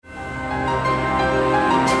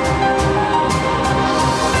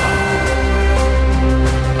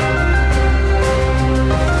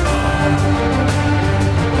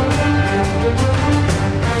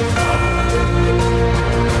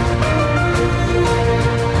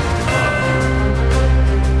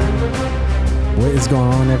is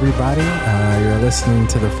going on, everybody? You're listening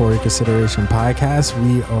to the For Your Consideration podcast.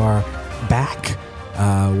 We are back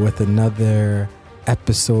with another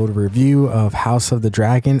episode review of House of the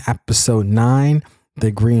Dragon, episode 9,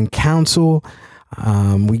 The Green Council.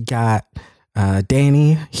 We got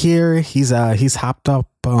Danny here. He's hopped up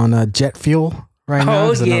on jet fuel right now.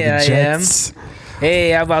 Oh yeah, I am.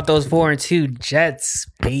 Hey, how about those 4-2 Jets,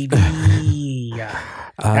 baby?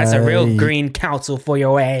 That's a real green council for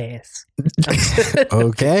your ass.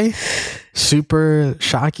 Okay. Super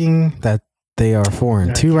shocking that they are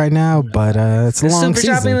 4-2 right now, but it's a long season.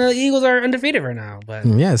 Super shocking the Eagles are undefeated right now. But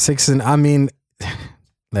yeah, 6 and I mean,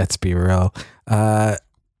 let's be real. It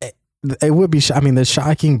would be. They're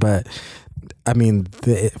shocking, but I mean,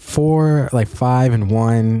 the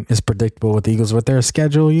 5-1 is predictable with the Eagles with their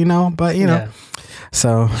schedule, but Yeah.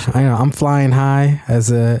 So I'm flying high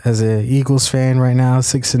as a Eagles fan right now,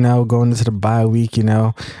 6-0 going into the bye week.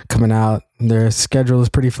 Coming out, their schedule is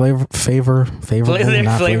pretty favorable.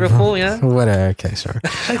 Flavorful, yeah. Whatever. Okay, sure.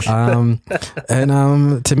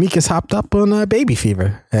 And Tamika's hopped up on baby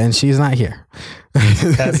fever, and she's not here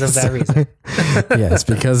because of that reason. Yes,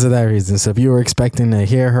 because of that reason. So if you were expecting to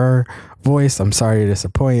hear her voice, I'm sorry to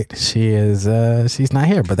disappoint. She's not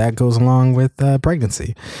here, but that goes along with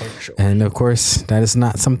pregnancy. Sure. And of course, that is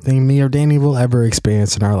not something me or Danny will ever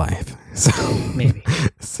experience in our life. So maybe.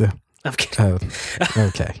 So I'm kidding.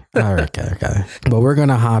 Okay. All right. Okay. But we're going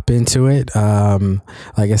to hop into it.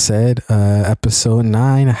 Like I said, episode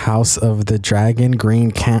 9, House of the Dragon,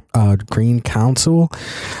 Green Council.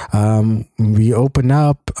 We open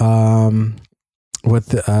up with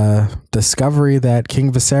the discovery that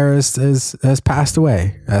King Viserys has passed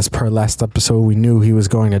away. As per last episode, we knew he was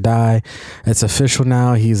going to die. It's official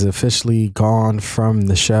now. He's officially gone from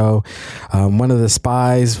the show. One of the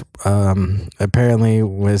spies apparently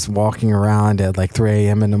was walking around at like 3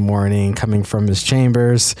 a.m. in the morning, coming from his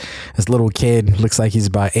chambers. His little kid looks like he's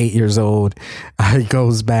about 8 years old. He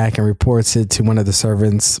goes back and reports it to one of the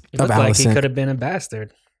servants of Alicent. Like he could have been a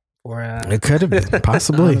bastard. Or it could have been,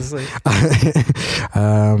 possibly. So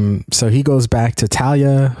he goes back to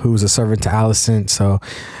Talia, who's a servant to Alicent. So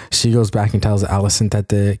she goes back and tells Alicent that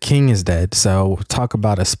the king is dead. So talk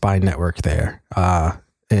about a spy network there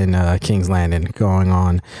in King's Landing going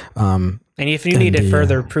on. And if you needed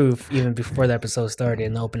further proof, even before the episode started,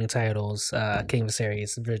 in the opening titles, King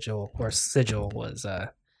Viserys' sigil was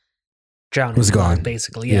drowned. Was gone,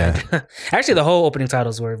 basically. Yeah. Actually, the whole opening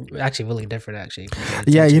titles were actually really different. Actually,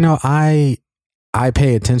 yeah. I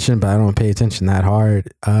pay attention, but I don't pay attention that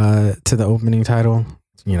hard to the opening title.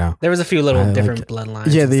 There was a few little different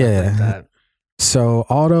bloodlines. Yeah. Like that. So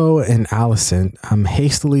Otto and Alicent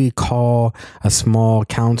hastily call a small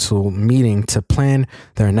council meeting to plan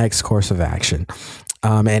their next course of action.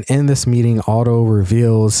 And in this meeting, Otto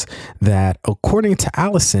reveals that, according to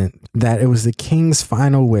Alicent, that it was the king's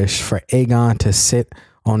final wish for Aegon to sit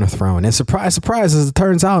on the throne. And surprise, surprise, as it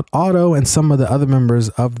turns out, Otto and some of the other members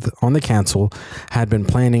on the council had been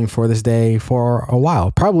planning for this day for a while,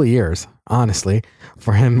 probably years, honestly,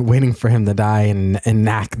 waiting for him to die and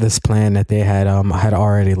enact this plan that they had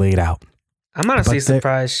already laid out. I'm honestly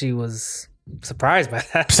surprised she was surprised by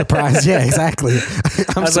that. Surprised, yeah, exactly.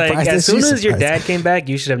 I was like, as soon as your dad came back,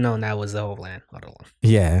 you should have known that was the whole plan.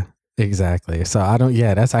 Yeah, exactly. So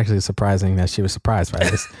that's actually surprising that she was surprised by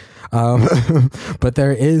this. But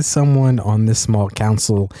there is someone on this small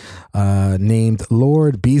council named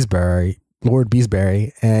Lord Beesbury,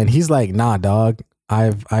 and he's like, nah, dog.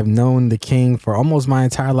 I've known the king for almost my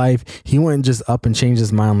entire life. He wouldn't just up and change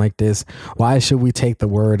his mind like this. Why should we take the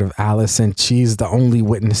word of Alicent? She's the only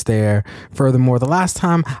witness there. Furthermore, the last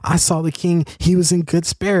time I saw the king, he was in good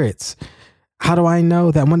spirits. How do I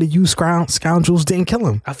know that one of you scoundrels didn't kill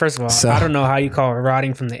him? First of all, I don't know how you call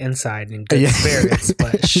rotting from the inside in good spirits,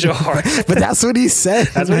 but sure. But that's what he said.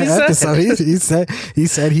 That's what he said. He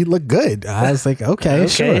said he looked good. I was like, okay,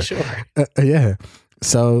 sure. Yeah.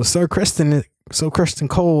 So Kristen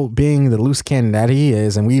Cole, being the loose cannon that he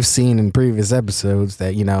is, and we've seen in previous episodes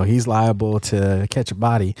that, he's liable to catch a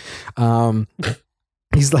body.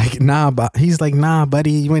 He's like, nah,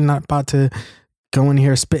 buddy, you ain't not about to go in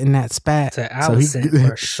here spitting that spat. To Alicent,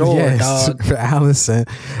 for sure, dog. For Alicent.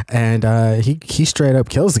 And he straight up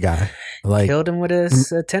kills the guy. Killed him with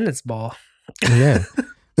his tennis ball. Yeah.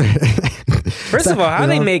 First of all, how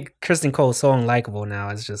they make Kristen Cole so unlikable now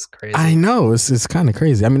is just crazy. I know, it's kind of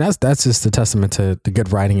crazy. I mean, that's just a testament to the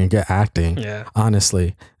good writing and good acting. Yeah,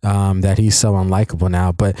 honestly, that he's so unlikable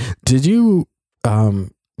now. But did you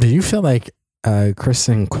feel like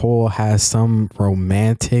Kristen Cole has some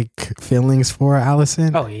romantic feelings for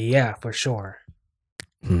Alicent? Oh yeah, for sure.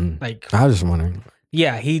 Like, I was just wondering.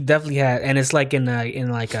 Yeah, he definitely had, and it's like in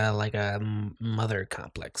like a mother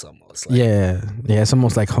complex almost. Like, yeah, it's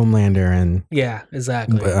almost like Homelander and yeah,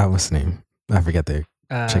 exactly. What's the name? I forget the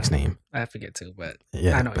chick's name. I forget too, but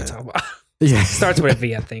yeah, I know what you're talking about. Yeah, starts with a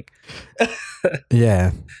V, I think.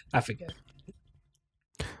 Yeah, I forget.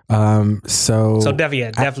 So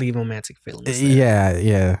definitely romantic feelings.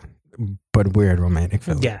 Yeah, but weird romantic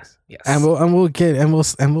feelings. Yeah, yes. And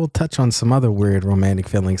we'll touch on some other weird romantic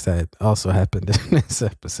feelings that also happened in this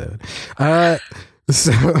episode.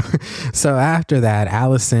 So after that,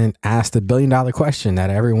 Alicent asked the $1 billion question that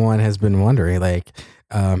everyone has been wondering, like,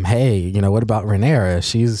 hey, what about Rhaenyra?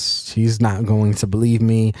 She's not going to believe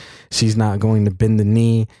me. She's not going to bend the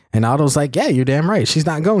knee. And Otto's like, yeah, you're damn right. She's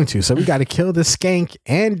not going to. So we got to kill the skank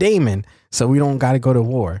and Daemon so we don't got to go to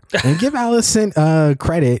war. And give Alicent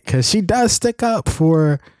credit because she does stick up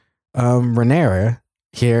for Rhaenyra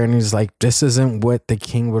here. And he's like, this isn't what the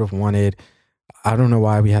king would have wanted. I don't know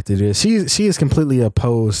why we have to do this. She is completely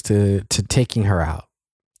opposed to taking her out.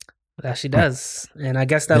 That she does. And I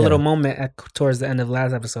guess that little moment towards the end of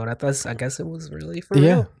last episode, I guess it was really for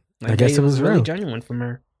real. Like, I guess it was really real. Genuine from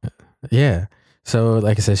her. Yeah. So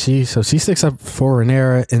like I said, she sticks up for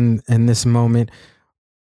Rhaenyra in this moment.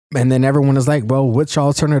 And then everyone is like, well, what's your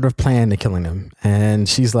alternative plan to killing him? And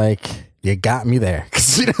she's like, you got me there,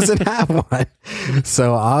 because she doesn't have one.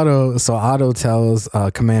 So Otto tells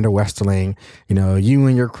Commander Westerling, you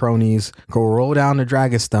and your cronies go roll down the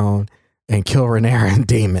Dragonstone and kill Rhaenyra and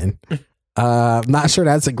Daemon. Not sure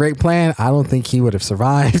that's a great plan. I don't think he would have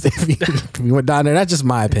survived if he went down there. That's just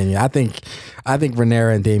my opinion. I think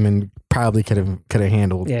Rhaenyra and Daemon probably could have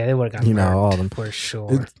handled. Yeah, they would have gotten all of them for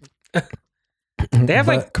sure. They have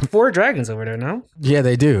like 4 dragons over there now. Yeah,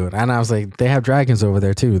 they do. And I was like, they have dragons over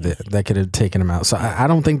there too that could have taken him out. So I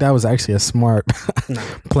don't think that was actually a smart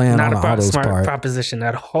plan on Otto's part. Proposition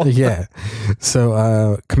at all. Yeah.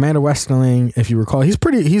 So Commander Westerling, if you recall, he's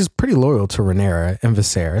pretty loyal to Rhaenyra and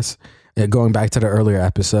Viserys, going back to the earlier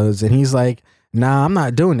episodes. And he's like, nah, I'm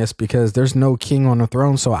not doing this because there's no king on the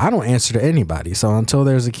throne. So I don't answer to anybody. So until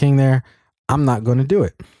there's a king there, I'm not going to do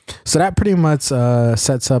it. So that pretty much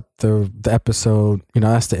sets up the episode.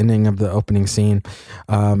 That's the ending of the opening scene.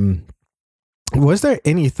 Was there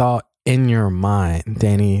any thought in your mind,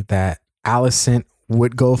 Danny, that Alicent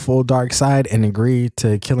would go full dark side and agree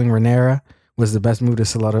to killing Rhaenyra was the best move to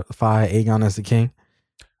solidify Aegon as the king?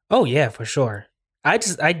 Oh yeah, for sure. I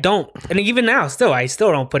don't, and even now, I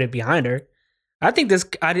still don't put it behind her. I think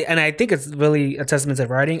I think it's really a testament to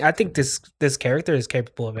writing. I think this character is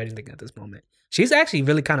capable of anything at this moment. She's actually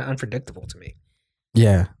really kind of unpredictable to me.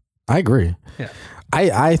 Yeah, I agree. Yeah,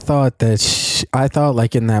 I thought that I thought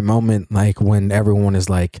like in that moment, like when everyone is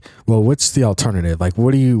like, well, what's the alternative? Like,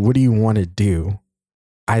 what do you want to do?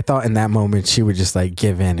 I thought in that moment she would just like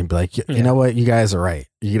give in and be like, you know what, you guys are right.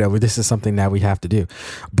 This is something that we have to do.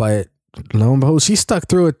 But lo and behold, she stuck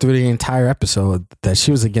through it through the entire episode that she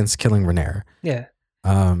was against killing Rhaenyra. Yeah.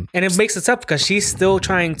 And it makes it tough because she's still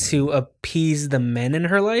trying to appease the men in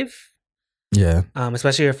her life. Yeah.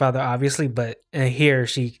 Especially her father, obviously, but here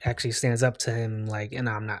she actually stands up to him like, and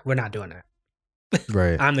we're not doing that.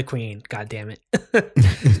 Right. I'm the queen, god damn it.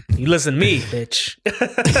 You listen to me, bitch.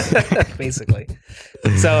 Basically.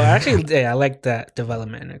 So actually, I like that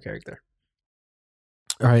development in her character.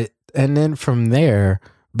 All right. And then from there,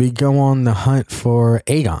 we go on the hunt for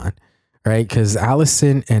Aegon. Right, because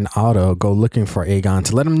Alicent and Otto go looking for Aegon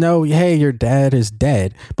to let him know, hey, your dad is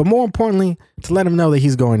dead. But more importantly, to let him know that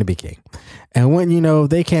he's going to be king. And when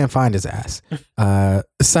they can't find his ass.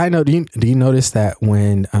 Side note, do you notice that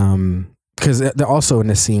when because they're also in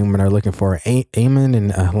the scene when they're looking for Aemon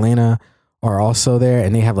and Helena are also there,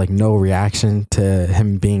 and they have like no reaction to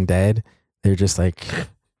him being dead. They're just like,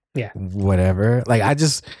 yeah, whatever. Like I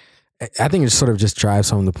think it sort of just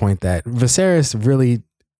drives home the point that Viserys really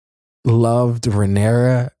loved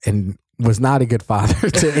Rhaenyra and was not a good father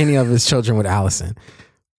to any of his children with Alicent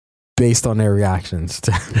based on their reactions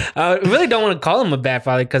to I really don't want to call him a bad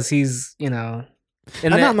father because he's I'm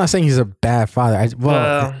not saying he's a bad father.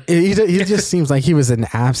 He just seems like he was an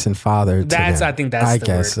absent father to them. I think that's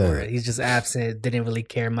the word for it. He's just absent, didn't really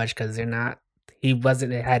care much because he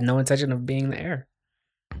had no intention of being the heir.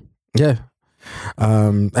 Yeah.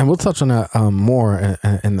 And we'll touch on that more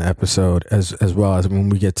in the episode as well as when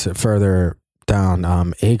we get to further down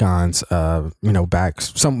Aegon's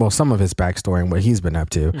some of his backstory and what he's been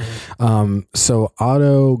up to. Mm-hmm. So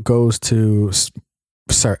Otto goes to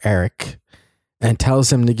Sir Eric and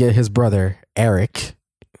tells him to get his brother Eric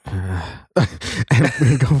and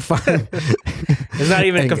we go find. It's not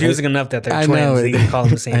even confusing enough that they're twins. You can call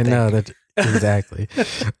them the same thing. I know that exactly.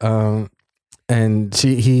 And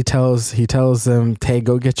he tells them, "Hey,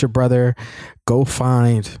 go get your brother. Go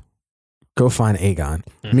find Aegon."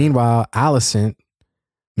 Mhm. Meanwhile, Alicent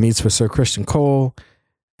meets with Sir Christian Cole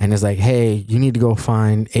and is like, "Hey, you need to go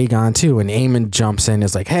find Aegon too." And Aemon jumps in and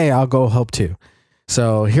is like, "Hey, I'll go help too."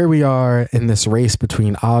 So here we are in this race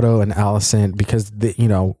between Otto and Alicent because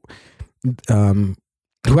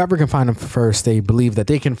whoever can find him first, they believe that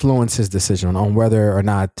they can influence his decision on whether or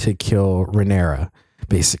not to kill Rhaenyra,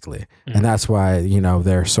 basically. And that's why,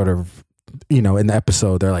 they're sort of, in the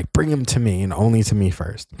episode, they're like, "Bring him to me and only to me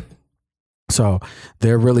first." So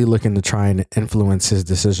they're really looking to try and influence his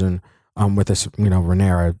decision with this,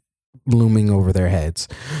 Rhaenyra looming over their heads.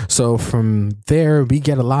 So from there, we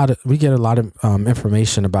get a lot of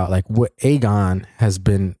information about like what Aegon has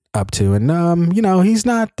been up to, and he's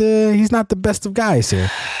not the best of guys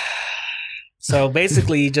here. So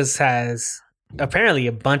basically, he just has apparently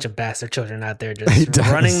a bunch of bastard children out there just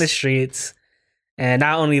running the streets, and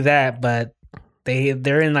not only that, but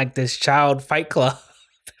they're in like this child fight club.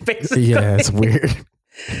 Basically. Yeah, it's weird.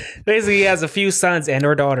 Basically, he has a few sons and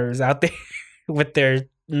or daughters out there with their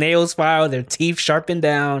nails filed, their teeth sharpened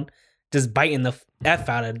down, just biting the F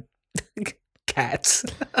out of cats.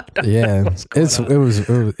 Yeah, it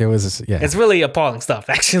was. Yeah, it's really appalling stuff.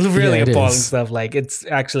 Actually, really appalling is. stuff. Like it's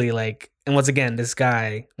actually like, and once again, this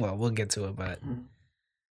guy. Well, we'll get to it, but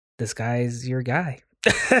this guy is your guy.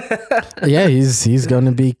 Yeah, he's going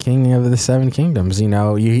to be king of the Seven Kingdoms. You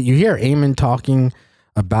hear Aemon talking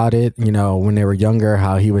about it, when they were younger,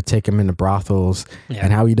 how he would take him into brothels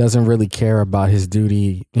and how he doesn't really care about his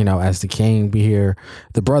duty, as the king. We hear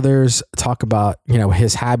the brothers talk about,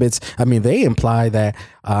 his habits. I mean, they imply that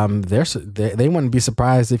they wouldn't be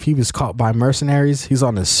surprised if he was caught by mercenaries. He's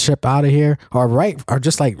on a ship out of here or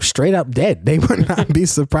just like straight up dead. They would not be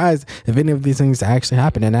surprised if any of these things actually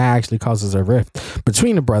happen. And that actually causes a rift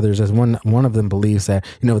between the brothers, as one of them believes that,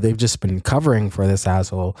 they've just been covering for this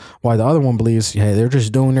asshole, while the other one believes, hey, they're just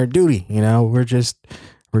doing their duty. We're just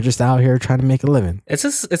out here trying to make a living. It's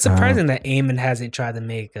surprising that Aemon hasn't tried to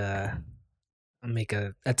make a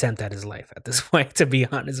attempt at his life at this point, to be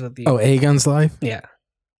honest with you. Oh, Aegon's life? Yeah.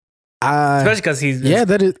 Especially because he's... Yeah,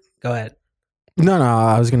 that is... Go ahead. No,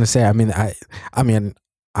 I was gonna say, I mean, I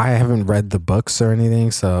haven't read the books or anything,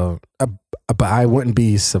 so but I wouldn't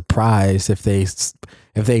be surprised if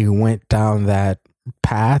they went down that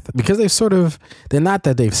path, because they're not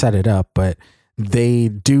that they've set it up, but they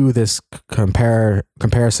do this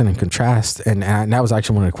comparison and contrast, and that was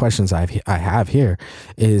actually one of the questions I have here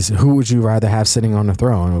is, who would you rather have sitting on the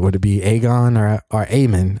throne? Would it be Aegon or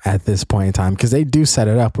Aemon at this point in time? Because they do set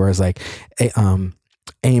it up where it's like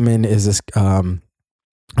Aemon is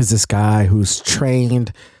this guy who's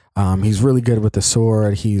trained. He's really good with the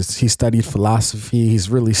sword. He studied philosophy. He's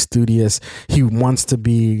really studious. He wants to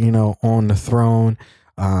be, on the throne.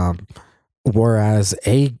 Whereas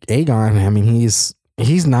Aegon, I mean, he's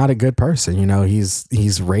not a good person.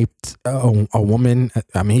 He's raped a woman.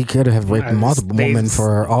 I mean, he could have raped multiple women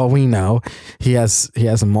for all we know. He has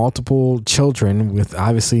multiple children with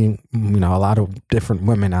obviously, a lot of different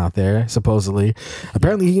women out there, supposedly.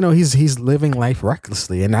 Apparently, he's living life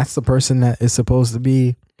recklessly, and that's the person that is supposed to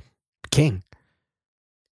be king.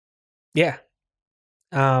 Yeah.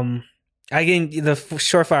 I think the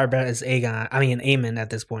surefire bet is Aemon at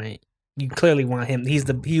this point. You clearly want him.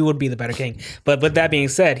 He would be the better king. But with that being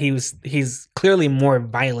said, he's clearly more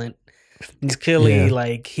violent. He's clearly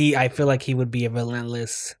I feel like he would be a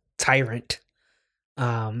relentless tyrant.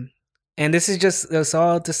 And this is it's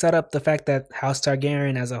all to set up the fact that House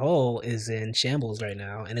Targaryen as a whole is in shambles right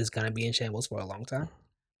now, and is going to be in shambles for a long time.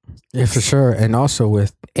 Yeah, for sure. And also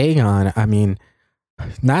with Aegon, I mean,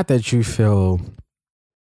 not that you feel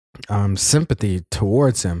sympathy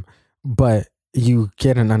towards him, but you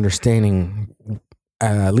get an understanding,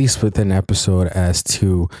 at least within the episode, as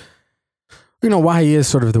to why he is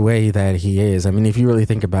sort of the way that he is. I mean, if you really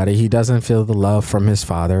think about it, he doesn't feel the love from his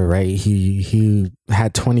father, right? He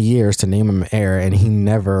had 20 years to name him heir, and he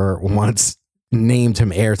never once named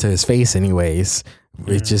him heir to his face anyways.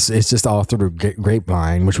 It's just all through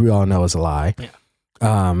grapevine, which we all know is a lie. Yeah.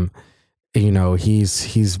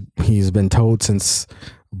 He's been told since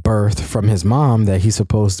birth from his mom that he's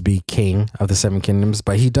supposed to be king of the Seven Kingdoms,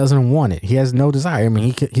 but he doesn't want it. He has no desire. I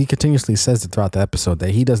mean, he continuously says it throughout the episode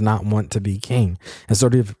that he does not want to be king, and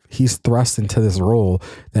sort of he's thrust into this role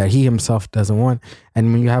that he himself doesn't want.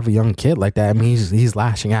 And when you have a young kid like that, I mean, he's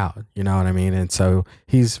lashing out. You know what I mean? And so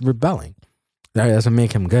he's rebelling. That doesn't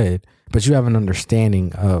make him good, but you have an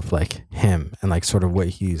understanding of like him and like sort of what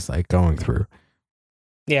he's like going through.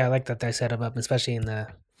 Yeah, I like that they set him up, especially in the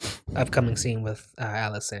upcoming scene with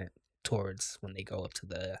Alicent towards when they go up to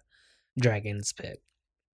the dragon's pit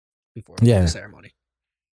before Yeah. the ceremony.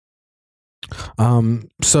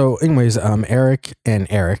 So anyways, Eric and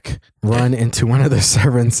Eric run into one of the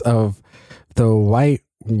servants of the White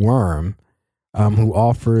Worm, who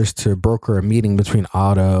offers to broker a meeting between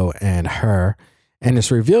Otto and her. And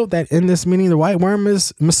it's revealed that in this meeting, the White Worm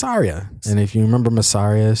is Massaria. And if you remember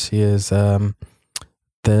Massaria, she is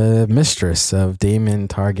the mistress of Daemon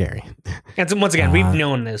Targaryen. And so once again, we've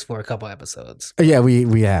known this for a couple episodes. Yeah,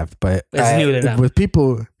 we have, but It's new to them. with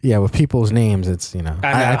people, with people's names, it's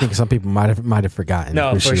I think some people might have forgotten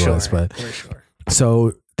who she was, but for sure.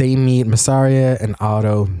 So they meet Massaria and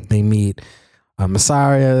Otto. They meet.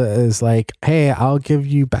 Massaria is like, hey, I'll give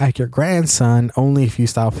you back your grandson only if you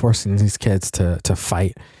stop forcing these kids to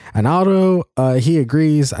fight. And Otto, he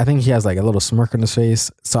agrees. I think he has like a little smirk on his face.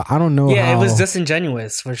 So I don't know. Yeah, it was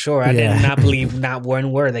disingenuous for sure. I did not believe not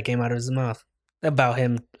one word that came out of his mouth about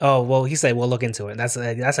him. Oh, well, he said, we'll look into it. That's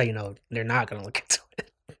how you know they're not going to look into it.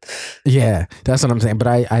 Yeah, that's what I'm saying. But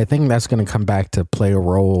I think that's going to come back to play a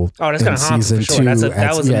role. Oh, that's going to haunt season for sure.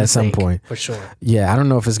 2 at some point for sure. Yeah, I don't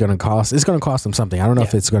know if it's going to cost. It's going to cost him something. I don't know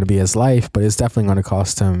if it's going to be his life, but it's definitely going to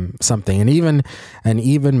cost him something. And even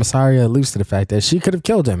Massaria alludes to the fact that she could have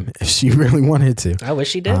killed him if she really wanted to. I wish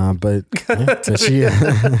she did. But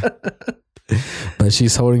but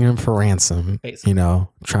she's holding him for ransom. Basically.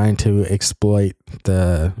 Trying to exploit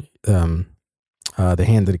the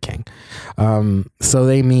hand of the king. So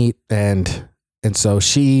they meet and so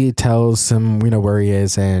she tells him where he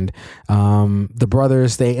is, and the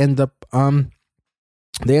brothers they end up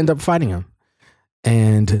fighting him,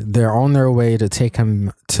 and they're on their way to take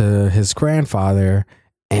him to his grandfather,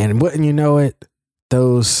 and wouldn't you know it,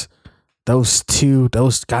 those gosh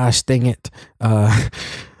dang it,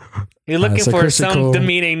 you're looking for some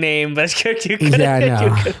demeaning name, but you couldn't.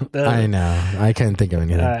 Yeah, I know. I couldn't think of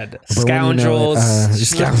anything. Scoundrels.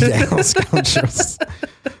 Scoundrels.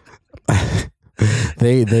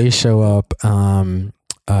 They show up.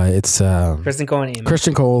 It's Kristen Cole and Aemon.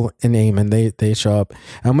 Christian Cole and Aemon. They show up,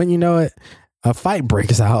 and when you know it, a fight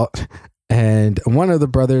breaks out. And one of the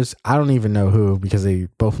brothers, I don't even know who, because they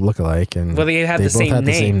both look alike, and they have the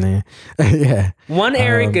same name. Yeah. One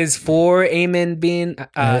Eric is for Aemon being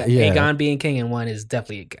Aegon being king, and one is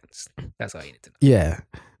definitely against. That's all you need to know. Yeah.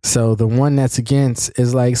 So the one that's against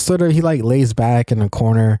is like sort of, he like lays back in a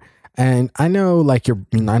corner, and I know I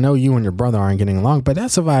know you and your brother aren't getting along, but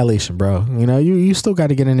that's a violation, bro. You still got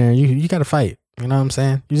to get in there. You got to fight. You know what I'm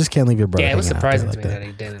saying? You just can't leave your brother. Yeah, it was surprising to me that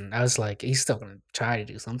he didn't. I was like, he's still gonna try to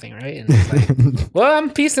do something, right? And he's like, well, I'm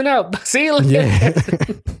peacing out. See you later. Yeah.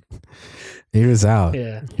 He was out.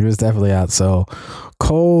 Yeah, he was definitely out. So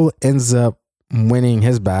Cole ends up winning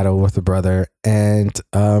his battle with the brother, and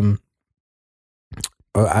I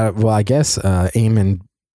guess Aemon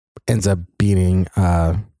ends up beating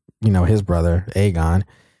his brother Aegon,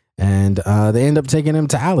 and they end up taking him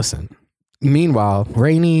to Alicent. Meanwhile,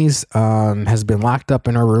 Rhaenys has been locked up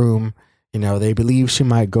in her room. They believe she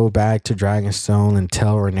might go back to Dragonstone and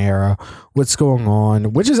tell Rhaenyra what's going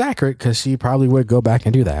on, which is accurate because she probably would go back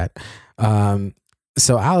and do that.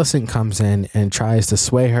 So Alicent comes in and tries to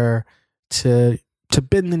sway her to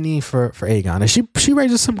bend the knee for Aegon. And she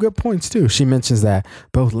raises some good points too. She mentions that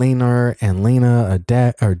both Laenor and Laena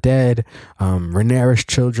are dead. Rhaenyra's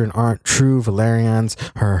children aren't true Valerians.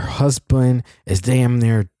 Her husband is damn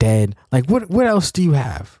near dead. Like what else do you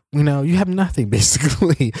have? You have nothing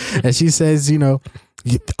basically. And she says, you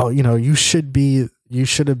should have been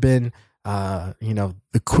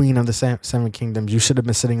the queen of the seven kingdoms. You should have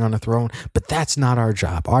been sitting on the throne, but that's not our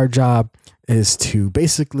job. Our job is to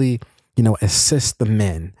basically assist the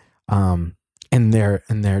men in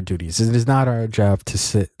their duties. It is not our job to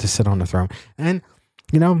sit on the throne. And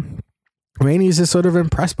Rhaenys is sort of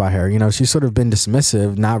impressed by her. She's sort of been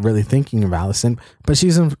dismissive, not really thinking of Alicent, but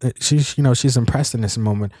she's impressed in this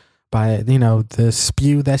moment by the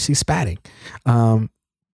spew that she's spatting.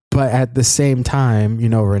 But at the same time,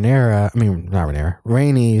 Rhaenys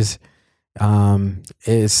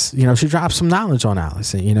is, she drops some knowledge on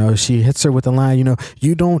Alicent. She hits her with the line,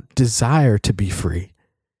 you don't desire to be free,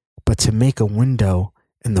 but to make a window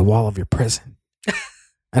in the wall of your prison.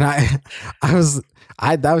 And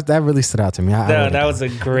that really stood out to me. That was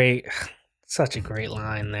such a great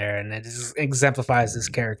line there, and it just exemplifies this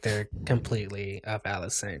character completely of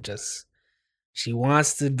Alicent. Just she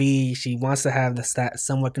wants to have the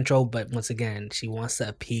somewhat control, but once again, she wants to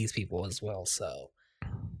appease people as well. So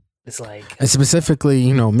it's like, and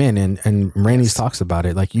specifically, men, and Rhaenys talks about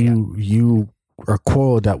it. Like you are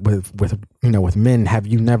quarreled up with men. Have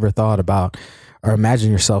you never thought about or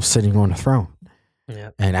imagine yourself sitting on a throne?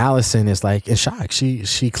 Yeah. And Alicent is like in shock.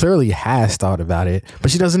 She clearly has thought about it,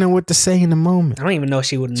 but she doesn't know what to say in the moment. I don't even know if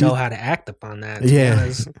she would know how to act upon that. Yeah.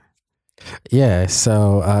 Yeah,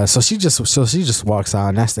 so she just walks out,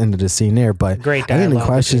 and that's the end of the scene there. But great I think dialogue the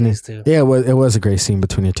question between is, these two. yeah, it was a great scene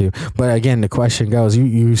between the two. But again, the question goes,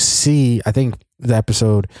 you see, I think the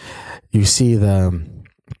episode, you see the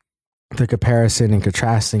comparison and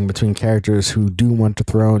contrasting between characters who do want the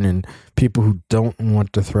throne and people who don't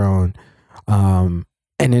want the throne. And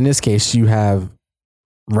in this case, you have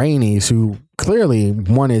Rhaenys, who clearly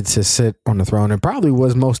wanted to sit on the throne and probably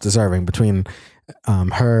was most deserving between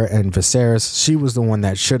her and Viserys. She was the one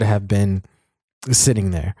that should have been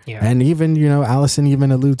sitting there. Yeah. And even, Alicent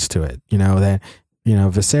even alludes to it, that,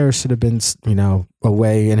 Viserys should have been,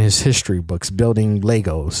 away in his history books building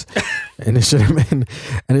Legos. and it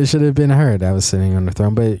should have been her that was sitting on the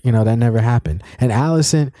throne. But, that never happened. And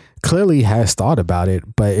Alicent clearly has thought about it,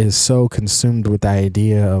 but is so consumed with the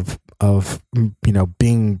idea of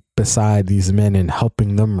being beside these men and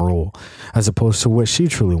helping them rule, as opposed to what she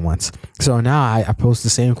truly wants. So now I pose the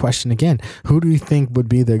same question again. Who do you think would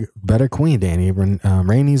be the better queen, Danny?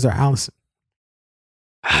 Rhaenys or Alicent?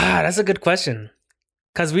 That's a good question.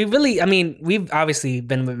 Because we've obviously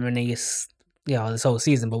been with Rhaenys, this whole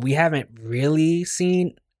season, but we haven't really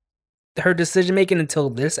seen her decision making until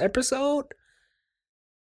this episode.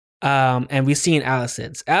 And we've seen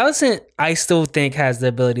Alicent's. Alicent, I still think, has the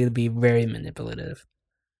ability to be very manipulative.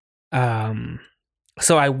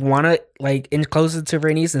 So I want to inch closer to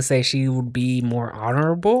Rhaenys and say she would be more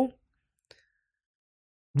honorable.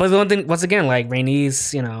 But the one thing, once again,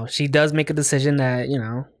 Rhaenys, she does make a decision that,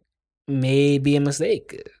 may be a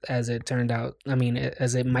mistake, as it turned out. I mean,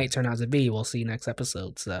 as it might turn out to be. We'll see next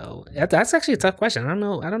episode. So that's actually a tough question. I don't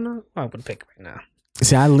know who I would pick right now.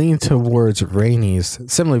 See, I lean towards Rhaenys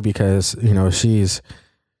simply because, she's,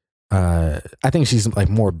 I think she's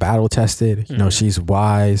more battle tested. She's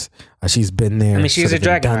wise. She's been there. I mean, she's a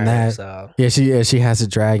dragon rider. That. So. Yeah, she has a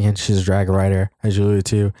dragon. She's a dragon rider, as you alluded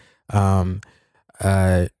to.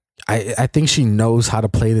 I think she knows how to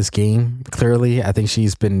play this game. Clearly, I think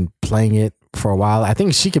she's been playing it for a while. I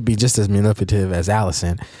think she could be just as manipulative as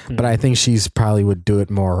Alicent, but I think she's probably would do it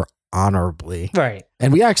more honorably. Right.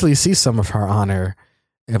 And we actually see some of her honor,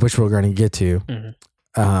 which we're going to get to,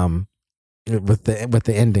 with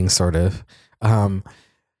the ending sort of.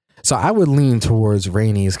 So I would lean towards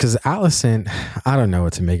Rhaenys because Alicent, I don't know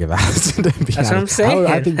what to make of Alicent. That's what I'm saying.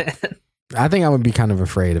 I think I would be kind of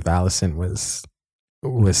afraid if Alicent was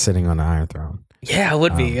sitting on the Iron Throne. Yeah, I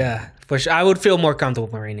would be. Yeah, for sure. I would feel more comfortable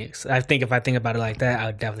with Rhaenys. I think if I think about it like that, I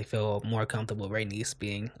would definitely feel more comfortable with Rhaenys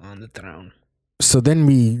being on the throne. So then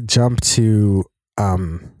we jump to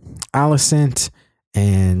Alicent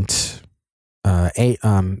and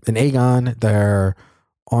Aegon. They're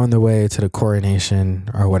on the way to the coronation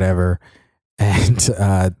or whatever, and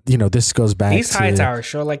this goes back. These high towers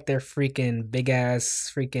sure like they're freaking big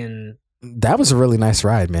ass freaking. That was a really nice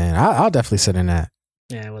ride, man. I'll definitely sit in that.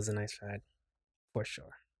 Yeah, it was a nice ride, for sure.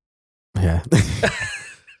 Yeah.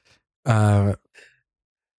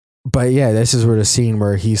 But yeah, this is where the scene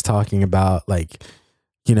where he's talking about basically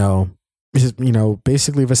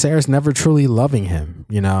Viserys never truly loving him,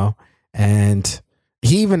 and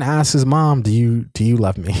he even asks his mom, "Do you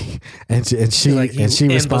love me?" And she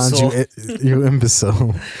responds, "You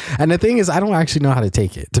imbecile." And the thing is, I don't actually know how to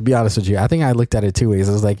take it. To be honest with you, I think I looked at it two ways.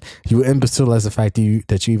 I was like, "You imbecile," as the fact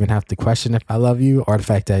that you even have to question if I love you, or the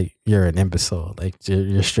fact that you're an imbecile.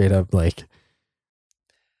 You're straight up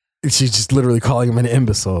she's just literally calling him an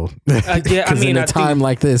imbecile. Yeah, I mean, in a time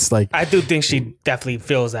like this, I do think she definitely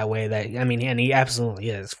feels that way. And he absolutely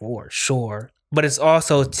is, for sure. But it's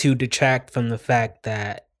also to detract from the fact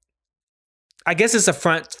that I guess it's a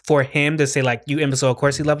front for him to say you imbecile. Of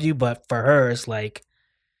course he loved you, but for her it's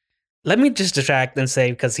let me just detract and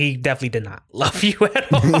say because he definitely did not love you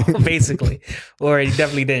at all, basically, or he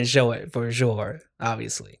definitely didn't show it for sure,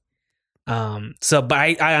 obviously. But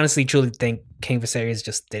I honestly truly think King Viserys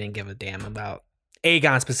just didn't give a damn about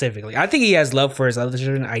Aegon specifically. I think he has love for his other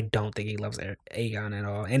children. I don't think he loves Aegon at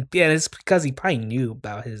all, and yeah, it's because he probably knew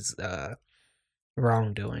about his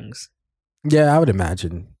wrongdoings. Yeah, I would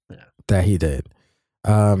imagine that he did.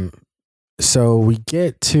 So we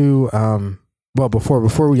get to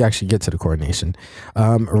before we actually get to the coronation,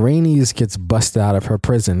 Rhaenys gets busted out of her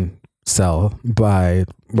prison cell her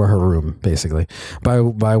room basically by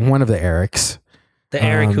one of the Erics. The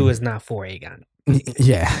Eric who is not for Aegon.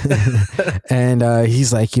 Yeah. And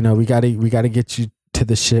he's like, we gotta get you to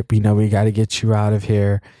the ship, we gotta get you out of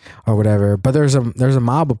here or whatever. But there's a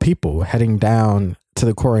mob of people heading down to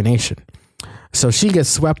the coronation. So she gets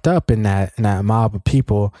swept up in that mob of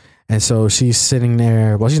people, And so she's sitting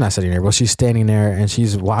there. Well, she's not sitting there. Well, she's standing there and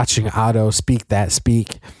she's watching Otto speak that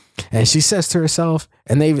speak. And she says to herself,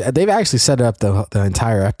 and they've actually set up the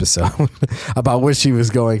entire episode about what she was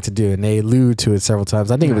going to do, and they allude to it several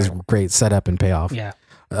times. I think it was great setup and payoff. Yeah.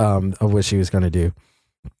 Of what she was going to do.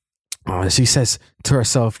 She says to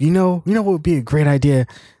herself, you know what would be a great idea?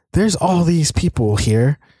 There's all these people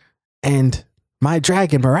here, and my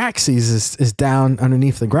dragon Meraxes is down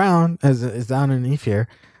underneath the ground, is down underneath here.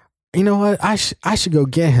 You know what? I should go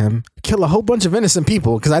get him, kill a whole bunch of innocent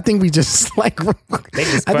people, because I think we just like they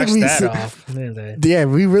just brushed that off. Yeah,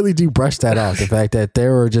 we really do brush that off. The fact that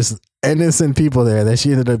there were just innocent people there that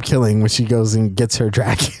she ended up killing when she goes and gets her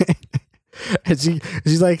dragon. And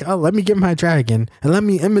she's like, oh, let me get my dragon and let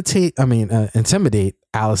me intimidate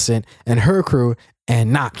Alicent and her crew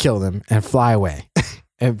and not kill them and fly away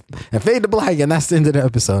and fade to black. And that's the end of the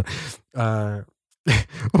episode.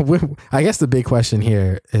 I guess the big question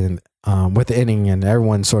here and with the ending, and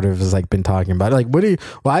everyone sort of has like been talking about, like,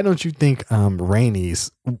 why don't you think Rhaenys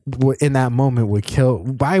in that moment would kill?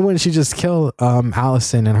 Why wouldn't she just kill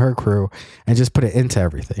Alicent and her crew and just put an end to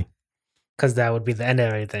everything? Because that would be the end of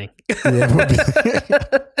everything. Yeah,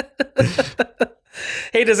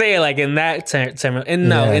 hate to say it like in that term.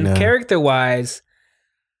 And character wise,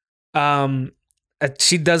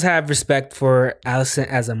 she does have respect for Alicent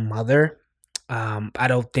as a mother. I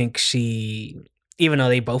don't think even though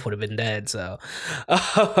they both would have been dead. So,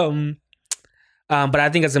 but I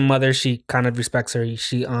think as a mother, she kind of respects her.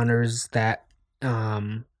 She honors that.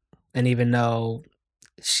 And even though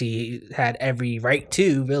she had every right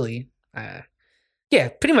to really,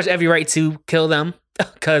 pretty much every right to kill them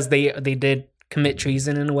because they did commit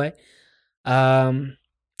treason in a way.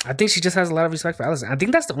 I think she just has a lot of respect for Alicent. I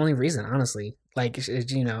think that's the only reason, honestly. Like,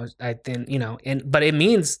 I think, but it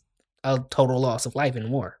means a total loss of life in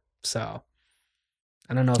war. So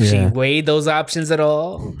I don't know if she weighed those options at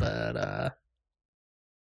all, but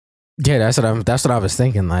yeah, that's what I was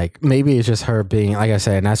thinking. Like, maybe it's just her being, like I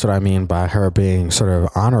said, and that's what I mean by her being sort of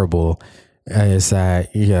honorable, is that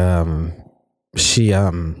she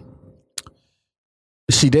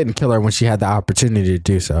didn't kill her when she had the opportunity to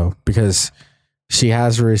do so, because she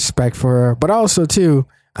has respect for her. But also too,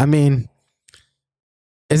 I mean,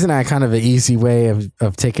 isn't that kind of an easy way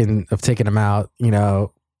of taking them out?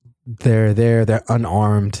 They're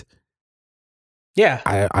unarmed. Yeah,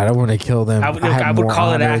 I don't want to kill them. I would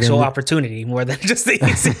call it an actual opportunity more than just the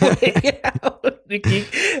easy way.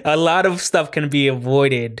 A lot of stuff can be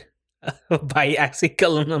avoided by actually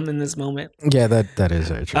killing them in this moment. Yeah, that is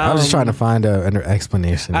very true. I was just trying to find an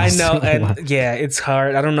explanation. I know, and it's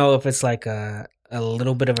hard. I don't know if it's like a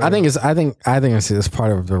little bit of. I think it's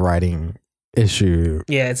part of the writing issue.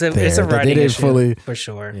 Yeah, it's a writing issue for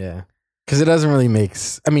sure. Yeah, because it doesn't really make.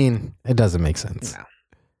 It doesn't make sense. No.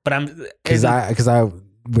 But I'm because I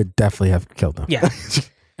would definitely have killed them. Yeah,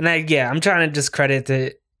 and I'm trying to just credit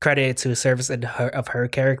it to a service of her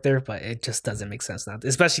character, but it just doesn't make sense now,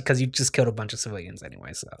 especially because you just killed a bunch of civilians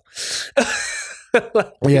anyway. So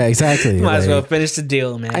yeah, exactly. Might as well finish the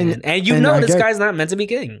deal, man. And this guy's not meant to be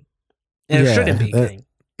king, and it shouldn't be king.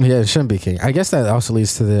 Yeah, it shouldn't be king. I guess that also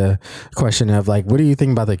leads to the question of like, what do you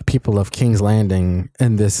think about the people of King's Landing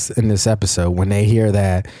in this episode when they hear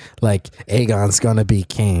that like Aegon's gonna be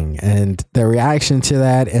king, and their reaction to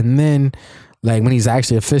that, and then like when he's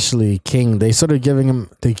actually officially king, they sort of give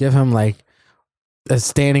him like a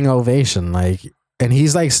standing ovation, like, and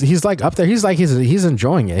he's like up there, he's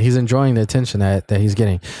enjoying it, he's enjoying the attention that he's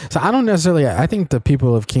getting. So I think the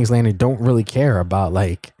people of King's Landing don't really care about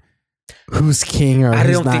like who's king or who's not king.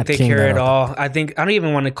 I don't think they care at all. I don't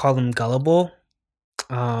even want to call them gullible.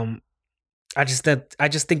 I just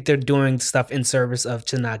think they're doing stuff in service of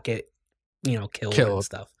to not get, killed and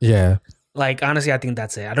stuff. Yeah. Like, honestly, I think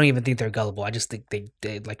that's it. I don't even think they're gullible. I just think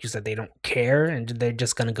they like you said, they don't care, and they're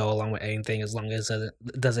just gonna go along with anything as long as it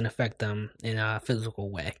doesn't affect them in a physical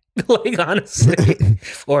way. Like, honestly,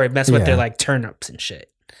 or mess with their like turnips and shit.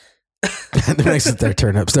 They mess with their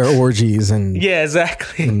turnips, their orgies, and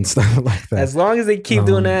exactly, and stuff like that. As long as they keep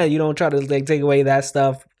doing that, you don't try to like take away that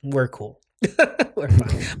stuff. We're cool. We're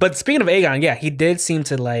fine. But speaking of Aegon, he did seem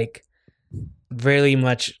to like very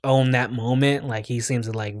much own that moment. Like, he seems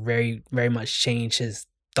to like very, very much change his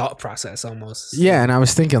thought process almost. Yeah, and I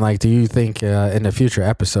was thinking, like, do you think in the future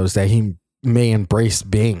episodes that he may embrace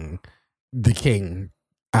being the king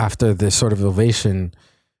after this sort of ovation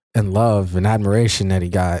and love and admiration that he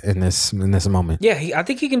got in this moment? Yeah, I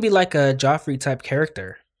think he can be like a Joffrey type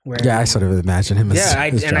character. I sort of imagine him as I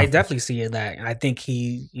definitely see that. I think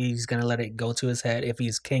he's gonna let it go to his head if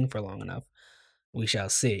he's king for long enough. We shall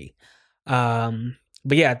see.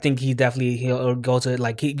 But yeah, I think he'll go to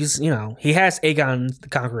like he has Aegon the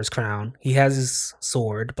Conqueror's crown. He has his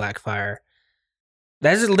sword, Blackfire.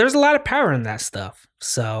 There's a lot of power in that stuff.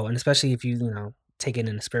 So, and especially if you take it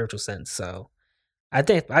in a spiritual sense. So, I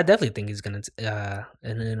definitely think he's gonna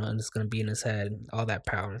and it's gonna be in his head, all that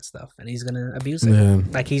power and stuff, and he's gonna abuse it. Yeah.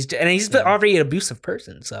 Like he's already an abusive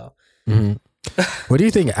person. So, what do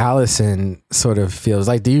you think Alicent sort of feels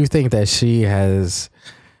like? Do you think that she has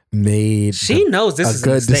made she knows this is a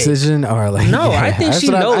good decision, or like no? I think she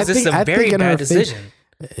knows this is a very bad decision.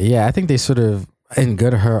 Yeah, I think they sort of and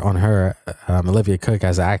good on her Olivia Cook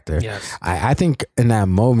as an actor. Yes. I think in that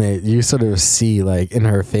moment you sort of see like in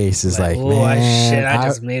her face is like, oh man, shit, I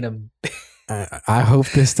just made a I hope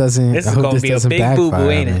this doesn't this is gonna be a big boo-boo,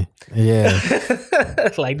 ain't it? Yeah.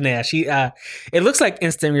 Like nah, she it looks like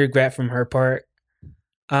instant regret from her part.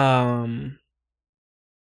 And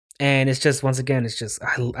it's just once again, it's just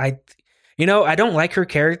I don't like her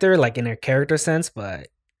character, like in her character sense, but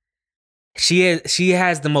she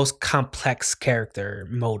has the most complex character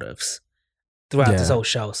motives throughout this whole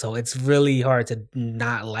show. So it's really hard to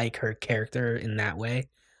not like her character in that way.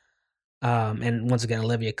 And once again,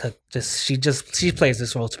 Olivia Cook she plays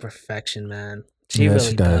this role to perfection, man. She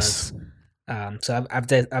really does. So I've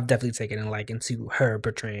definitely taken a liking to her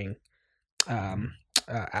portraying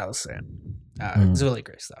Alicent. It's really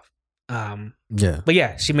great stuff. But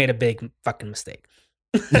yeah, she made a big fucking mistake.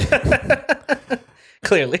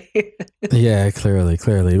 Clearly. Yeah, clearly.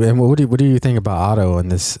 And what do you think about Otto in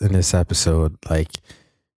this episode? Like,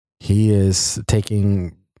 he's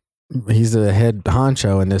the head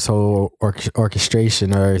honcho in this whole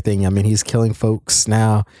orchestration or everything. I mean, he's killing folks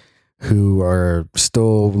now who are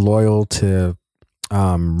still loyal to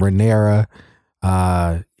Rhaenyra.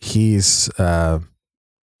 He's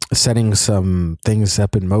setting some things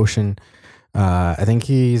up in motion. I think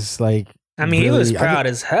he's like, I mean, he was proud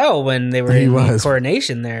as hell when they were in the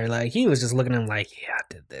coronation there. Like, he was just looking at him like, yeah, I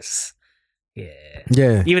did this.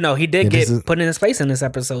 Yeah. Even though he did get put in his place in this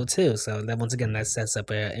episode too. So that once again, that sets up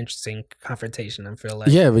an interesting confrontation, I feel like.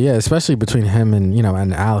 Yeah, but especially between him and,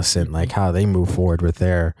 and Alicent, like how they move forward with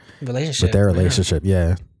their relationship.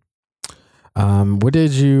 Yeah. What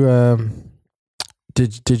did you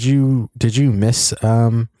did you miss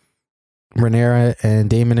Rhaenyra and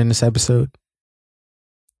Daemon in this episode?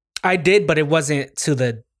 I did, but it wasn't to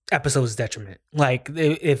the episode's detriment. Like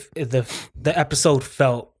if the episode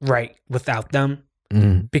felt right without them,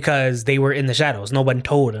 because they were in the shadows. No one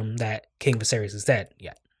told them that King Viserys is dead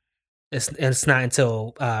yet. It's not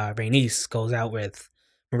until Rhaenys goes out with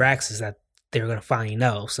Meraxes that they were going to finally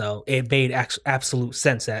know. So it made absolute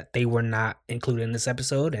sense that they were not included in this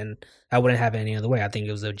episode, and I wouldn't have it any other way. I think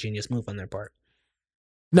it was a genius move on their part.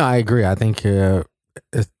 No, I agree. I think to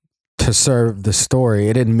serve the story,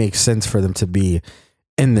 it didn't make sense for them to be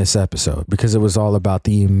in this episode because it was all about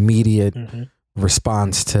the immediate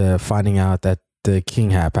response to finding out that the king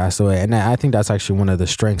had passed away. And I think that's actually one of the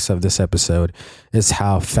strengths of this episode is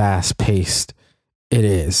how fast paced it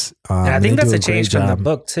is. And I think that's a change from the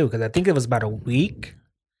book too, because I think it was about a week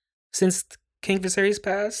since King Viserys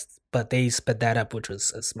passed, but they sped that up, which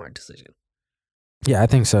was a smart decision. Yeah, I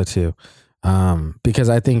think so too. Because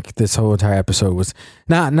I think this whole entire episode was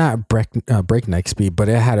not breakneck speed, but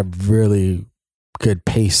it had a really good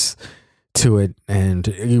pace to it, and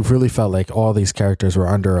you really felt like all these characters were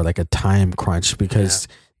under like a time crunch because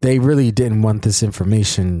they really didn't want this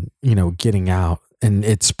information, getting out and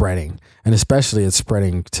it's spreading, and especially it's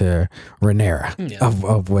spreading to Rhaenyra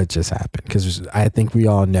of what just happened, because I think we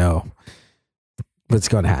all know what's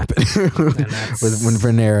going to happen when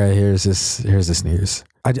Rhaenyra hears this news.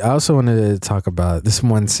 I also wanted to talk about this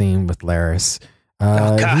one scene with Larys.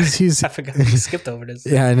 I forgot we skipped over this.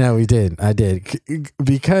 Yeah, I know we did. I did,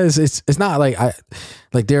 because it's not like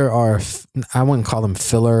there are, I wouldn't call them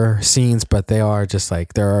filler scenes, but they are just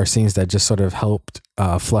like there are scenes that just sort of helped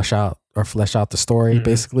flesh out the story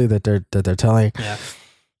basically that they're telling. Yeah.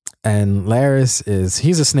 And Larys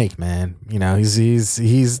he's a snake, man. He's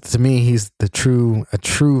to me, he's a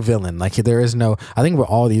true villain. Like there is no, I think with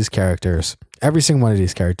all these characters, every single one of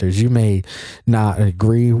these characters, you may not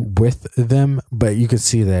agree with them, but you can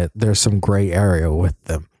see that there's some gray area with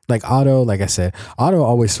them. Like Otto, like I said, Otto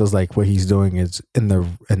always feels like what he's doing is in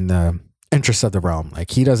the interest of the realm.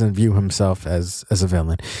 Like he doesn't view himself as a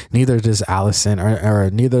villain. Neither does Alicent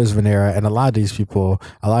or neither is Rhaenyra. And a lot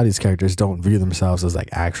of these characters don't view themselves as like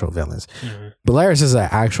actual villains. But Larys is an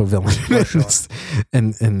actual villain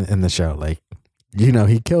in the show. Like,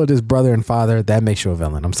 he killed his brother and father. That makes you a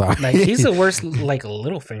villain. I'm sorry. Like he's the worst. Like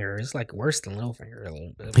Littlefinger is like worse than Littlefinger a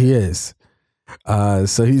little bit. He is.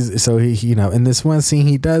 So he you know, in this one scene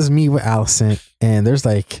he does meet with Alicent, and there's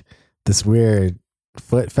like this weird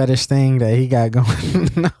foot fetish thing that he got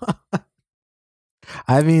going on.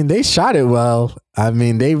 I mean, they shot it well. I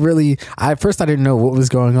mean, they really. At first, I didn't know what was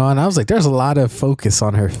going on. I was like, "There's a lot of focus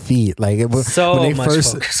on her feet." Like So when they much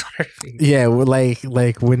first, focus on her feet. yeah,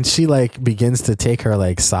 like when she like begins to take her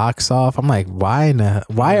like socks off. I'm like, why?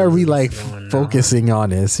 Why are we like focusing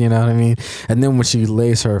on this? You know what I mean? And then when she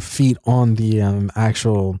lays her feet on the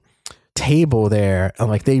actual table there, I'm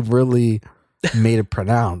like, they really made it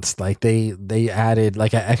pronounced. Like they added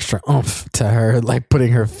like an extra oomph to her, like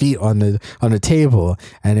putting her feet on the table,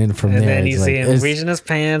 and then from there, then you see him reaching his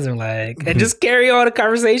pants and like, and just carry on the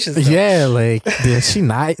conversation. Yeah, like did she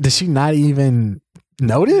not even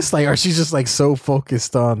notice? Like, or she's just like so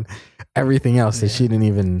focused on everything else that she didn't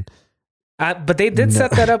even. But they did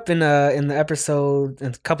set that up in the episode, in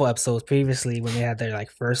a couple episodes previously when they had their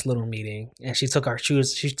like first little meeting, and she took our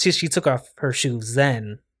shoes. She took off her shoes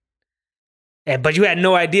then. But you had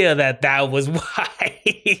no idea that was why.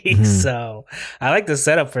 So I like the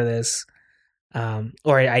setup for this.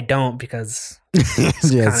 Or I don't, because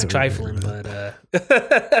it's kind of trifling, but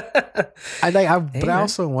I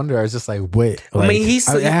also wonder, I was just like, wait. Like, I mean,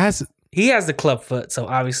 he has the club foot, so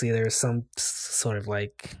obviously there's some sort of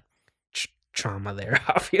like trauma there,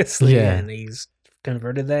 obviously. Yeah. And he's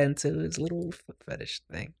converted that into his little foot fetish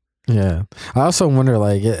thing. Yeah. I also wonder,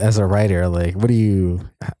 like, as a writer, like, what are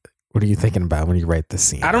you thinking about when you write this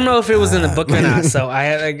scene? I don't know if it was in the book or not, so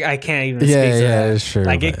I can't even speak to that. It's true.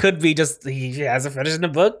 Like, it could be just he has a fetish in the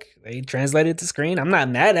book. They translated it to screen. I'm not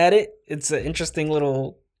mad at it. It's an interesting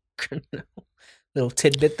little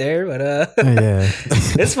tidbit there, but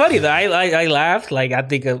it's funny though. I laughed. Like, I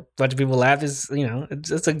think a bunch of people laughed.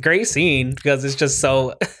 It's a great scene because it's just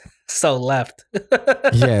so left.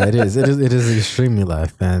 Yeah, it is. It is extremely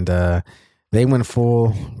left, and they went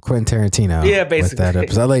full Quentin Tarantino. Yeah, basically. With that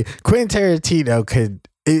episode. Like, Quentin Tarantino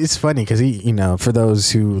it's funny because he, for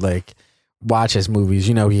those who like watch his movies,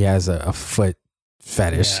 he has a foot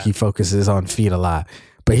fetish. Yeah. He focuses on feet a lot.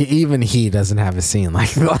 But he doesn't have a scene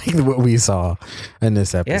like what we saw in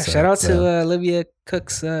this episode. Yeah, shout out to Olivia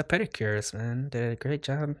Cook's pedicures, man. Did a great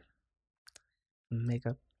job.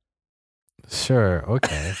 Makeup. Sure,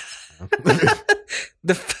 okay.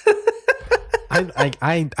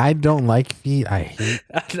 I don't like feet. I hate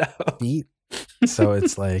feet. So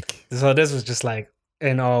it's like. So this was just like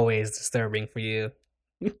in all ways disturbing for you.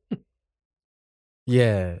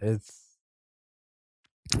 Yeah,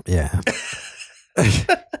 yeah.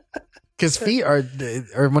 Because feet are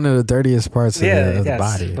one of the dirtiest parts of the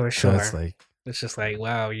body. For sure. So it's just like,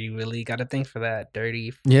 wow, you really got to think for that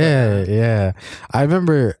dirty. Yeah. I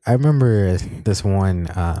remember this one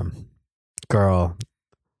girl,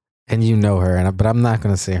 and you know her, but I'm not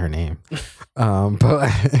gonna say her name.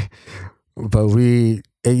 But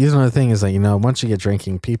the thing is, like, once you get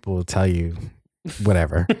drinking, people tell you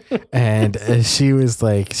whatever, and she was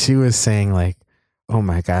saying like, oh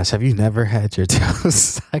my gosh, have you never had your toes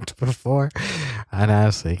sucked before? And I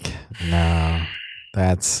was like, no,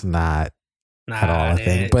 that's not at all a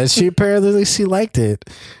thing. But she apparently liked it.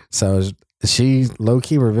 So she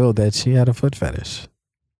low-key revealed that she had a foot fetish.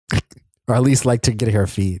 Or at least like to get her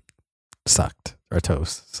feet sucked or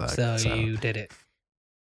toes sucked. So you did it.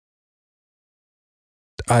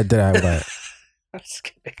 Did I what? I'm just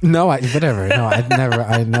kidding. No, whatever. No, I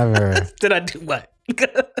never. Did I do what?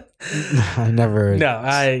 I never. No,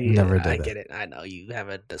 I never did. I get it. I know you have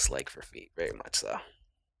a dislike for feet, very much so.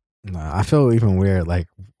 No, I feel even weird like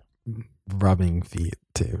rubbing feet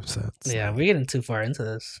too. So yeah, we're getting too far into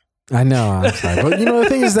this. I know. I'm sorry, but the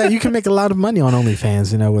thing is that you can make a lot of money on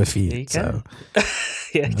OnlyFans, with feet. You can. So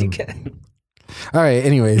yeah, you can. All right.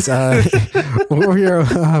 Anyways, what were your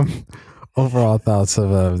overall thoughts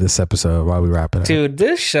of this episode while we wrap it up? Dude,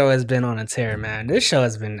 this show has been on a tear, man. This show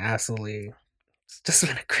has been absolutely. It's just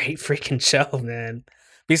been a great freaking show, man.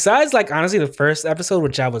 Besides, like, honestly, the first episode,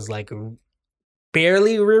 which I was like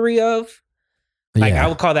barely weary of, like, I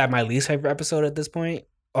would call that my least favorite episode at this point.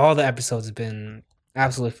 All the episodes have been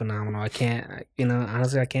absolutely phenomenal. I can't,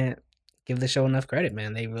 honestly, I can't give the show enough credit,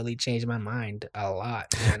 man. They really changed my mind a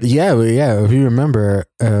lot, man. Yeah. If you remember,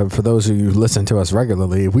 for those who listen to us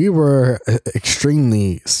regularly, we were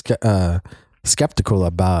extremely skeptical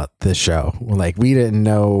about this show. Like, we didn't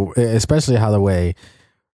know, especially how the way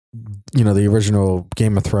the original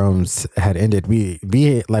Game of Thrones had ended. We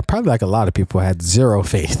like, probably like a lot of people, had zero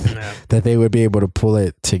faith that they would be able to pull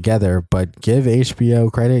it together. But give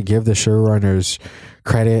HBO credit, give the showrunners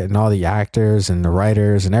credit, and all the actors and the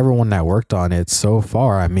writers and everyone that worked on it so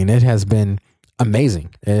far. I mean, it has been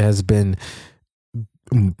amazing. It has been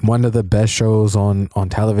one of the best shows on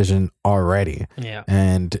television already. Yeah.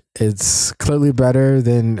 And it's clearly better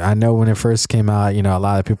than, I know when it first came out, you know, a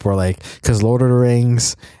lot of people were like, because Lord of the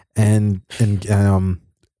Rings and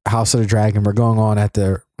House of the Dragon were going on at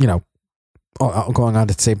the, you know, going on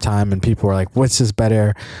at the same time, and people were like, what's this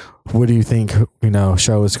better? What do you think, you know,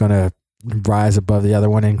 show is going to rise above the other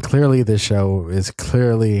one? And clearly this show is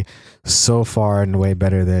clearly so far and way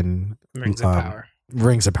better than Rings of Power.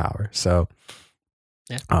 Rings of Power. So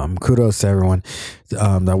yeah. Kudos to everyone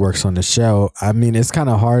that works on the show. I mean, it's kind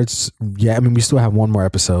of hard. Yeah, I mean, we still have one more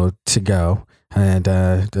episode to go, and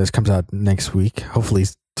this comes out next week. Hopefully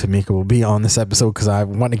Tamika will be on this episode because I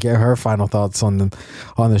want to get her final thoughts on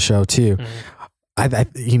the show too. I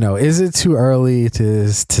you know, is it too early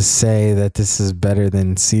to say that this is better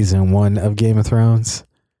than season 1 of Game of Thrones?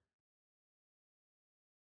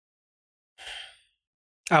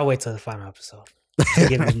 I'll wait till the final episode to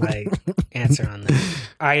give you my answer on that.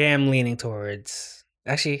 I am leaning towards.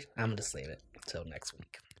 Actually, I'm gonna save it until next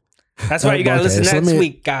week. That's why you gotta listen next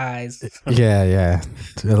week, guys. Yeah,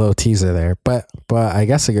 a little teaser there. But I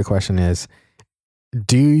guess a good question is,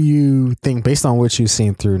 do you think, based on what you've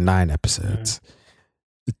seen through 9 episodes,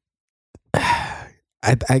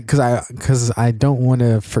 because I don't want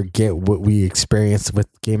to forget what we experienced with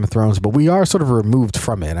Game of Thrones, but we are sort of removed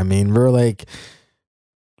from it. I mean, we're like,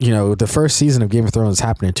 you know, the first season of Game of Thrones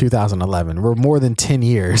happened in 2011. We're more than 10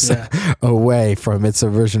 years away from its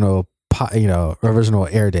original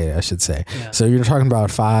air date, I should say. Yeah. So you're talking about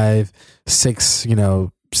 5, 6,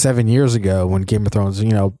 7 years ago when Game of Thrones,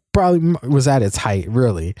 probably was at its height,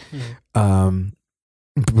 really.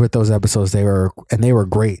 With those episodes, they were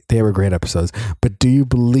great. They were great episodes. But do you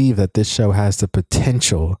believe that this show has the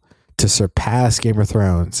potential to surpass Game of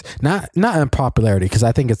Thrones? Not in popularity, because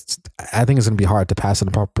I think it's going to be hard to pass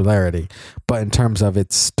in popularity. But in terms of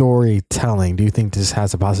its storytelling, do you think this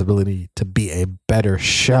has a possibility to be a better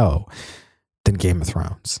show than Game of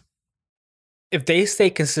Thrones? If they stay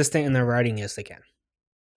consistent in their writing, yes, they can.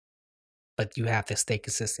 But you have to stay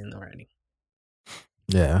consistent in the writing.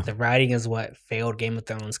 Yeah. The writing is what failed Game of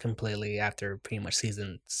Thrones completely after pretty much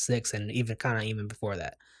season 6 and even before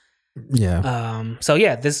that. Yeah. So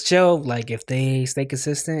yeah, this show, like, if they stay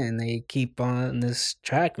consistent and they keep on this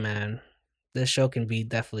track, man, this show can be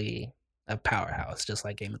definitely a powerhouse, just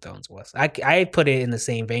like Game of Thrones was. I put it in the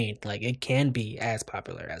same vein. Like, it can be as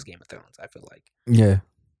popular as Game of Thrones, I feel like. Yeah.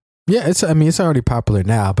 Yeah, it's already popular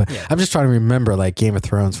now, but I'm just trying to remember, like, Game of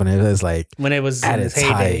Thrones when it was at its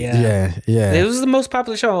heyday. Yeah. It was the most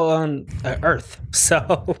popular show on Earth.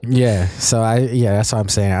 So that's what I'm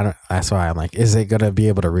saying. That's why I'm like, is it gonna be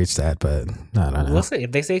able to reach that? But I don't know. We'll see.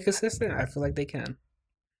 If they stay consistent, I feel like they can.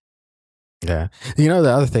 Yeah, the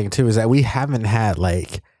other thing too is that we haven't had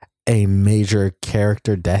like a major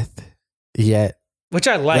character death yet. Which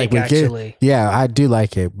I like actually. I do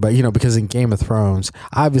like it. But, because in Game of Thrones,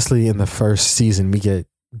 obviously in the first season, we get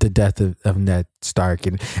the death of Ned Stark.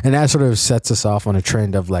 And that sort of sets us off on a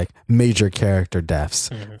trend of like major character deaths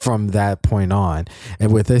from that point on.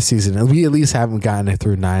 And with this season, we at least haven't gotten it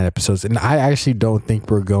through 9 episodes. And I actually don't think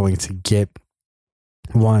we're going to get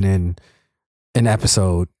one in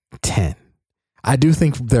episode 10. I do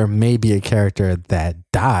think there may be a character that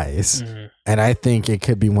dies, and I think it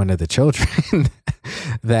could be one of the children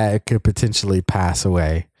that could potentially pass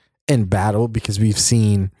away in battle, because we've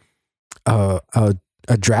seen a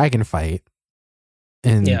dragon fight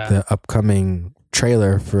in the upcoming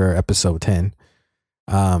trailer for episode 10.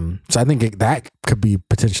 So I think that could be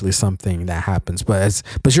potentially something that happens, but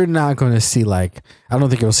you're not going to see, like, I don't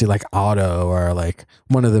think you'll see like Otto or like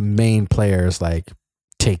one of the main players like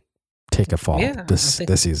take a fall this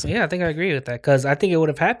season. Yeah, I think I agree with that, because I think it would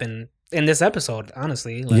have happened in this episode,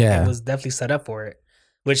 honestly. Like, it was definitely set up for it,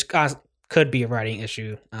 which could be a writing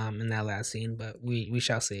issue in that last scene, but we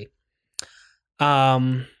shall see.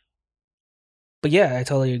 But yeah, I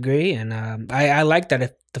totally agree, and I like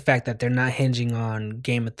that the fact that they're not hinging on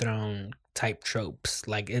Game of Thrones type tropes.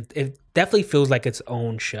 Like, it definitely feels like its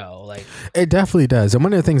own show. Like, it definitely does. And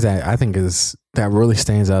one of the things that I think that really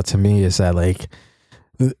stands out to me is that, like,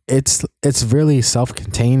 it's really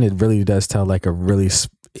self-contained. It really does tell like a really,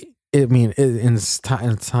 in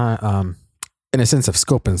a sense of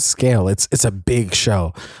scope and scale, it's a big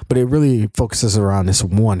show, but it really focuses around this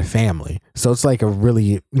one family. So it's like a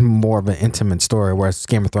really more of an intimate story. Whereas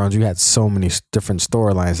Game of Thrones, you had so many different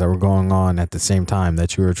storylines that were going on at the same time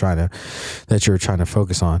that you were trying to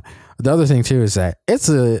focus on. The other thing too is that it's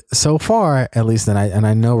so far, at least, and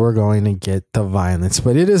I know we're going to get the violence,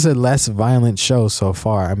 but it is a less violent show so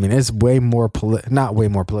far. I mean, it's way more not way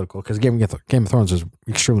more political, because Game of Thrones is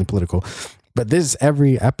extremely political, But this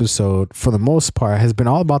every episode, for the most part, has been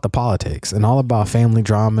all about the politics and all about family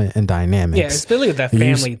drama and dynamics. Yeah, it's really that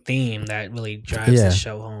family theme that really drives the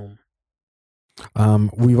show home.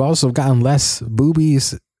 We've also gotten less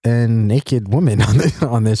boobies and naked women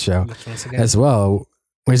on this show as well,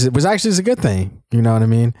 which actually is a good thing. You know what I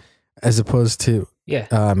mean? As opposed to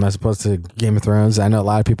Game of Thrones. I know a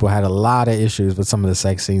lot of people had a lot of issues with some of the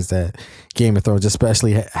sex scenes that Game of Thrones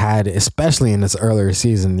especially in this earlier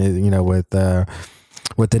season, you know, with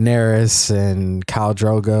Daenerys and Khal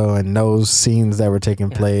Drogo and those scenes that were taking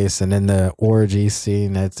place, and then the orgy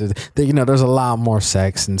scene. You know, there's a lot more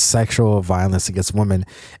sex and sexual violence against women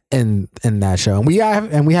in that show, and we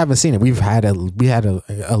haven't seen it. We had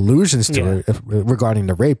allusions to it regarding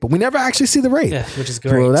the rape, but we never actually see the rape. Yeah, which is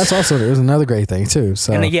great. Well, there's another great thing too.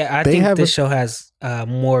 So and I think this show has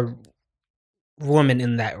more women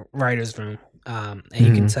in that writers' room, and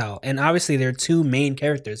you can tell. And obviously, their two main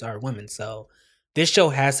characters are women, so this show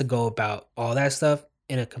has to go about all that stuff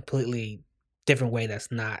in a completely different way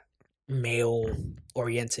that's not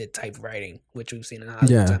male-oriented type writing, which we've seen in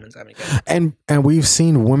Hollywood time and time again. And we've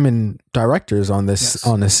seen women directors on this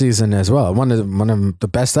season as well. One of the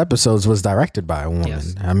best episodes was directed by a woman.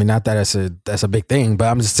 Yes. I mean, not that that's a big thing, but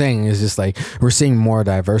I'm just saying it's just like we're seeing more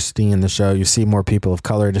diversity in the show. You see more people of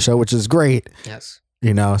color in the show, which is great. Yes,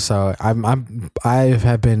 you know. So I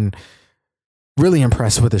have been really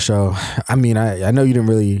impressed with the show. I mean, I know you didn't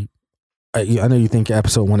really. I know you think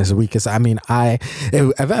episode 1 is the weakest. I mean,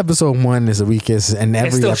 if episode 1 is the weakest, and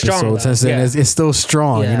every episode since then is still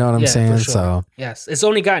strong. You know what I'm saying? Sure. So yes, it's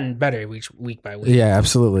only gotten better week by week. Yeah,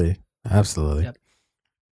 absolutely. Yep.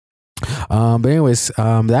 But anyways,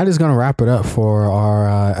 that is going to wrap it up for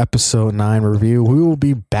our episode 9 review. We will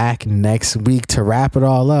be back next week to wrap it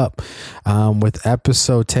all up with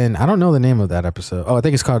episode 10. I don't know the name of that episode. Oh, I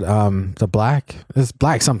think it's called The Black. It's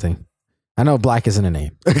Black something. I know Black isn't a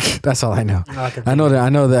name. That's all I know. I know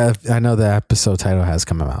the episode title has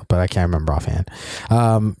come out, but I can't remember offhand.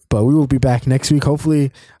 But we will be back next week.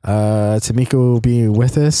 Hopefully, Tamika will be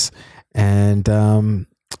with us, and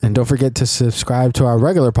don't forget to subscribe to our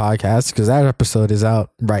regular podcast, because that episode is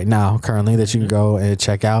out right now currently that you can go and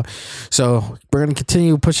check out. So we're going to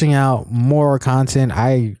continue pushing out more content.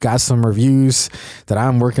 I got some reviews that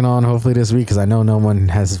I'm working on hopefully this week, because I know no one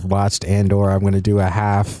has watched Andor. I'm going to do a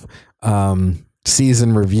half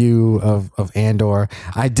season review of Andor.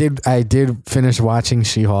 I did finish watching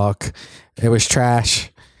She-Hulk. It was trash,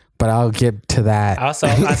 but I'll get to that. I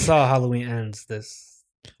saw Halloween Ends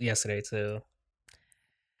yesterday too.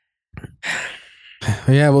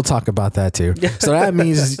 Yeah, we'll talk about that too. So that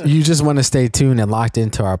means you just want to stay tuned and locked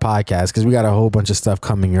into our podcast, because we got a whole bunch of stuff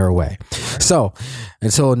coming your way. So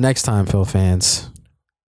until next time, Phil fans.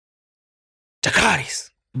 Jacaris.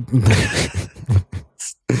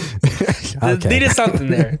 Okay. Needed something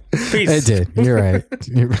there. Peace. It did. You're right.